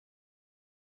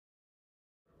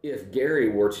If Gary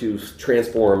were to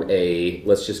transform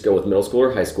let's just go with middle school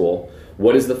or high school,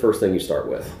 what is the first thing you start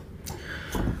with?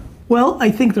 Well, I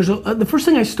think the first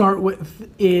thing I start with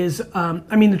is,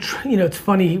 it's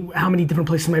funny how many different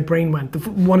places my brain went.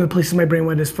 One of the places my brain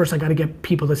went is first I got to get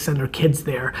people to send their kids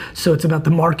there. So it's about the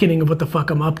marketing of what the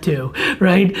fuck I'm up to,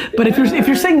 right? But if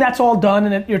you're saying that's all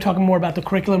done and you're talking more about the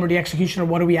curriculum or the execution or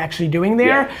what are we actually doing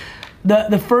there,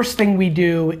 the first thing we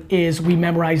do is we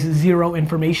memorize zero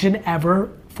information ever,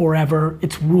 forever.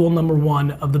 It's rule number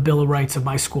one of the Bill of Rights of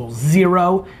my school.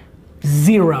 Zero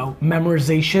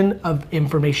memorization of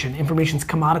information. Information's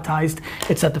commoditized.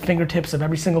 It's at the fingertips of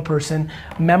every single person.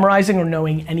 Memorizing or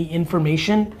knowing any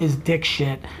information is dick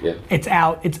shit. Yeah. It's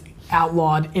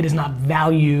outlawed. It is not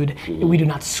valued. We do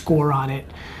not score on it.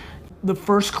 The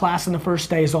first class and the first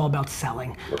day is all about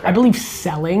selling. Okay. I believe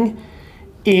selling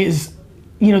is,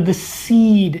 the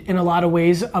seed in a lot of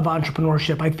ways of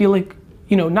entrepreneurship. I feel like,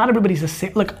 not everybody's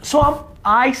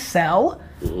I sell.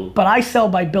 But I sell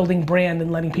by building brand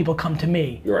and letting people come to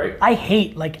me. Right. I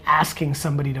hate asking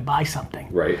somebody to buy something.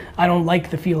 Right. I don't like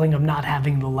the feeling of not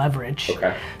having the leverage.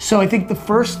 Okay. So I think the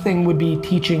first thing would be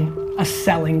teaching a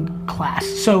selling class.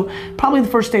 So probably the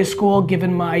first day of school,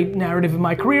 given my narrative of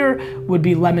my career, would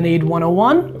be Lemonade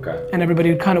 101. Okay. And everybody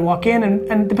would kind of walk in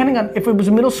and depending on if it was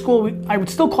a middle school, I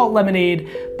would still call it Lemonade,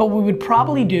 but what we would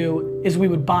probably do is we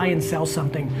would buy and sell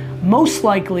something. Most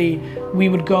likely we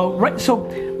would go, right, so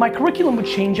my curriculum would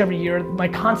change every year, my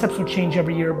concepts would change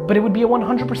every year, but it would be a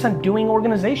 100% doing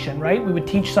organization, right? We would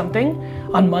teach something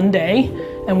on Monday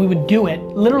and we would do it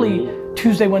literally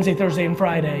Tuesday, Wednesday, Thursday, and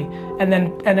Friday, and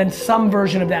then some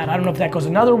version of that. I don't know if that goes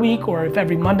another week or if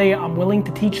every Monday I'm willing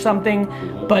to teach something,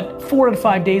 but 4 to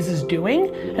 5 days is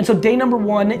doing. And so day number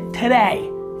one today,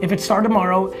 if it started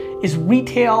tomorrow, is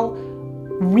retail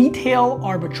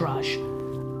arbitrage.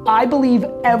 I believe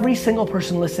every single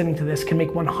person listening to this can make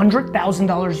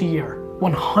 $100,000 a year,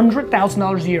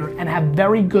 $100,000 a year, and have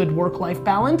very good work-life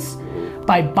balance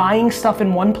by buying stuff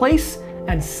in one place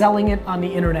and selling it on the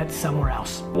internet somewhere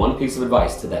else. One piece of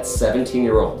advice to that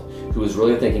 17-year-old who is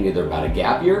really thinking either about a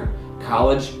gap year,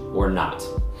 college, or not.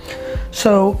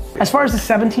 So as far as the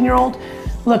 17-year-old,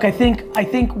 look, I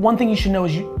think one thing you should know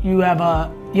is you have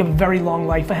a very long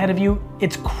life ahead of you.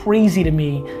 It's crazy to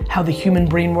me how the human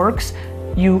brain works.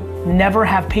 You never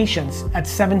have patience. At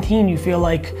 17, you feel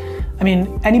like,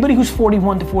 anybody who's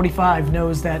 41 to 45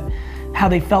 knows that how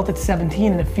they felt at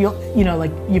 17 and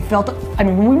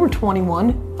when we were 21,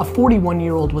 a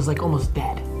 41-year-old was almost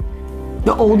dead.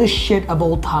 The oldest shit of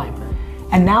old time.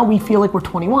 And now we feel like we're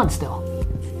 21 still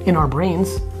in our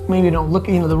brains. Maybe we don't look,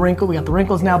 we got the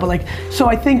wrinkles now, but so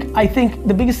I think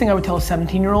the biggest thing I would tell a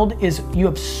 17-year-old is you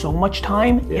have so much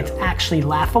time, it's actually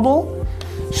laughable.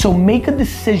 So make a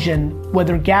decision,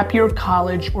 whether gap year,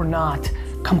 college, or not,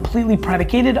 completely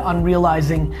predicated on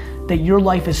realizing that your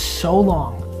life is so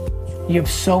long, you have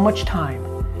so much time,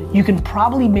 you can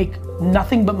probably make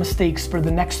nothing but mistakes for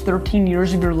the next 13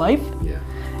 years of your life,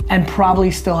 and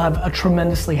probably still have a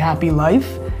tremendously happy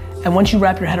life. And once you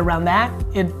wrap your head around that,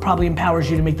 it probably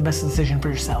empowers you to make the best decision for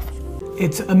yourself.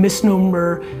 It's a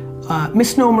misnomer.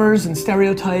 Misnomers and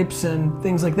stereotypes and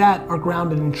things like that are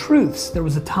grounded in truths. There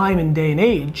was a time and day and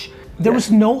age. There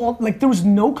was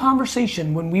no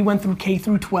conversation when we went through K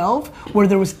through 12 where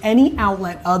there was any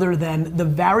outlet other than the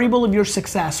variable of your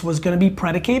success was gonna be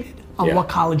predicated on what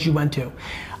college you went to.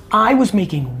 I was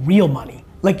making real money,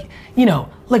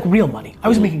 real money. I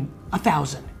was making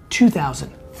 $1,000, $2,000,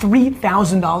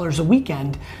 $3,000 a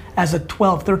weekend as a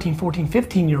 12, 13, 14,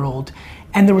 15-year-old.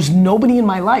 And there was nobody in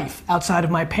my life outside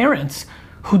of my parents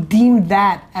who deemed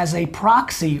that as a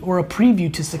proxy or a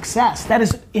preview to success. That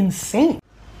is insane.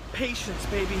 Patience,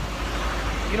 baby.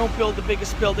 You don't build the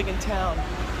biggest building in town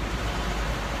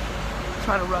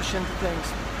trying to rush into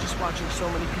things. Just watching so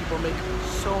many people make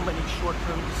so many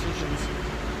short-term decisions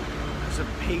because of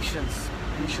patience.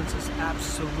 Patience is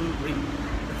absolutely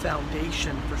the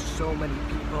foundation for so many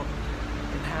people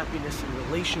in happiness and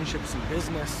relationships and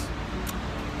business.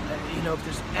 If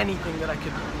there's anything that I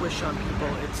could wish on people,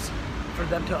 it's for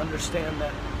them to understand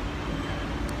that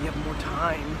you have more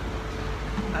time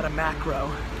at a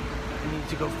macro. You need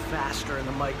to go faster in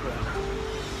the micro.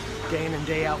 Day in and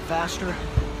day out faster,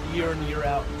 year in, year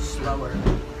out slower.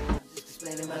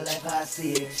 Explaining my life how I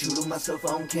see it. True to myself, I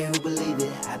don't care who believe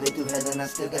it. I've been through hell and I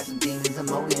still got some demons. I'm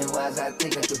only wise, I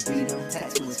think I could beat them.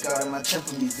 Tattoo and scar on my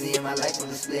temple museum. My life on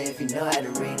display if you know how to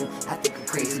read them. I think I'm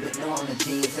crazy, but no, I'm a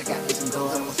genius. I got me some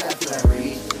goals, I'm gonna stop till I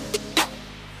read.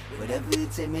 Whatever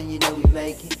it take, man, you know we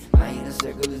make it. My inner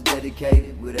circle is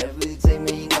dedicated. Whatever it take,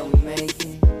 man, you know we make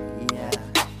it.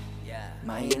 Yeah.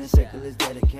 My inner circle is dedicated.